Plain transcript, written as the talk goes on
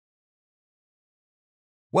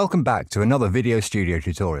Welcome back to another VideoStudio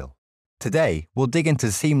tutorial. Today, we'll dig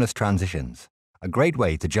into seamless transitions, a great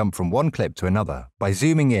way to jump from one clip to another by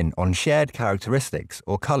zooming in on shared characteristics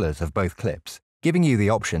or colors of both clips, giving you the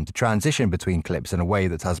option to transition between clips in a way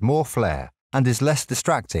that has more flair and is less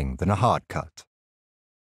distracting than a hard cut.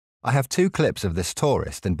 I have two clips of this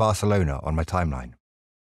tourist in Barcelona on my timeline.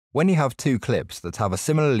 When you have two clips that have a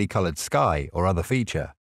similarly colored sky or other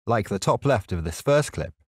feature, like the top left of this first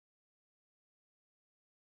clip,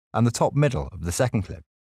 and the top middle of the second clip,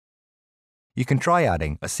 you can try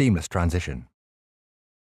adding a seamless transition.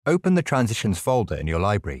 Open the Transitions folder in your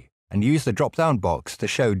library and use the drop-down box to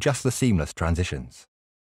show just the seamless transitions.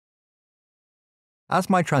 As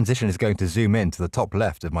my transition is going to zoom in to the top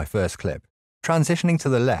left of my first clip, transitioning to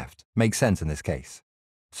the left makes sense in this case.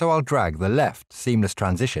 So I'll drag the left seamless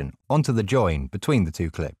transition onto the join between the two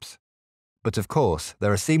clips. But of course,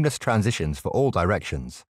 there are seamless transitions for all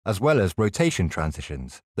directions, as well as rotation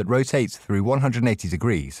transitions that rotate through 180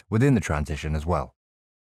 degrees within the transition as well.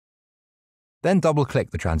 Then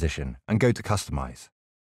double-click the transition and go to Customize.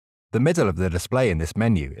 The middle of the display in this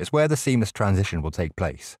menu is where the seamless transition will take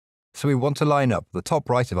place, so we want to line up the top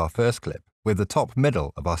right of our first clip with the top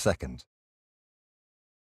middle of our second.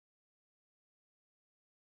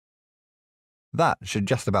 That should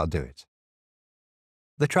just about do it.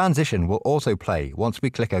 The transition will also play once we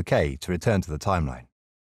click OK to return to the timeline.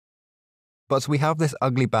 But we have this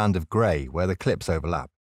ugly band of grey where the clips overlap.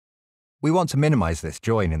 We want to minimize this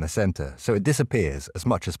join in the center so it disappears as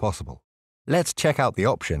much as possible. Let's check out the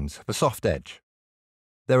options for soft edge.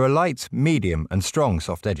 There are light, medium, and strong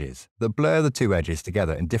soft edges that blur the two edges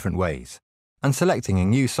together in different ways, and selecting a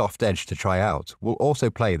new soft edge to try out will also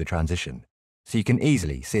play the transition, so you can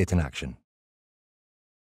easily see it in action.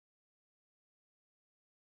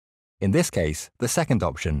 In this case, the second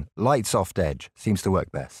option, light soft edge, seems to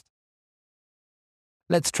work best.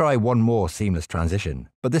 Let's try one more seamless transition,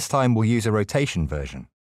 but this time we'll use a rotation version.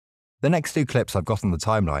 The next two clips I've got on the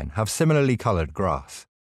timeline have similarly colored grass.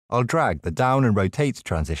 I'll drag the down and rotate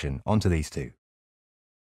transition onto these two.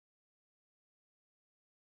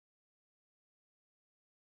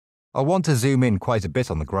 I'll want to zoom in quite a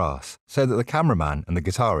bit on the grass so that the cameraman and the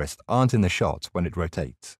guitarist aren't in the shot when it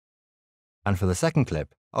rotates. And for the second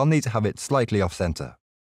clip, I'll need to have it slightly off-center.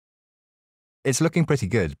 It's looking pretty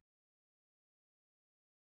good,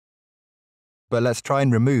 but let's try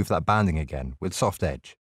and remove that banding again with soft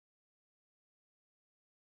edge.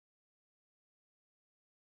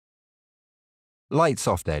 Light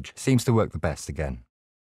soft edge seems to work the best again.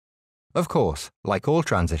 Of course, like all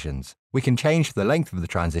transitions, we can change the length of the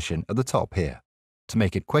transition at the top here, to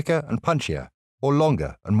make it quicker and punchier, or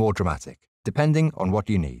longer and more dramatic, depending on what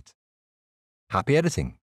you need. Happy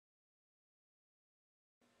editing!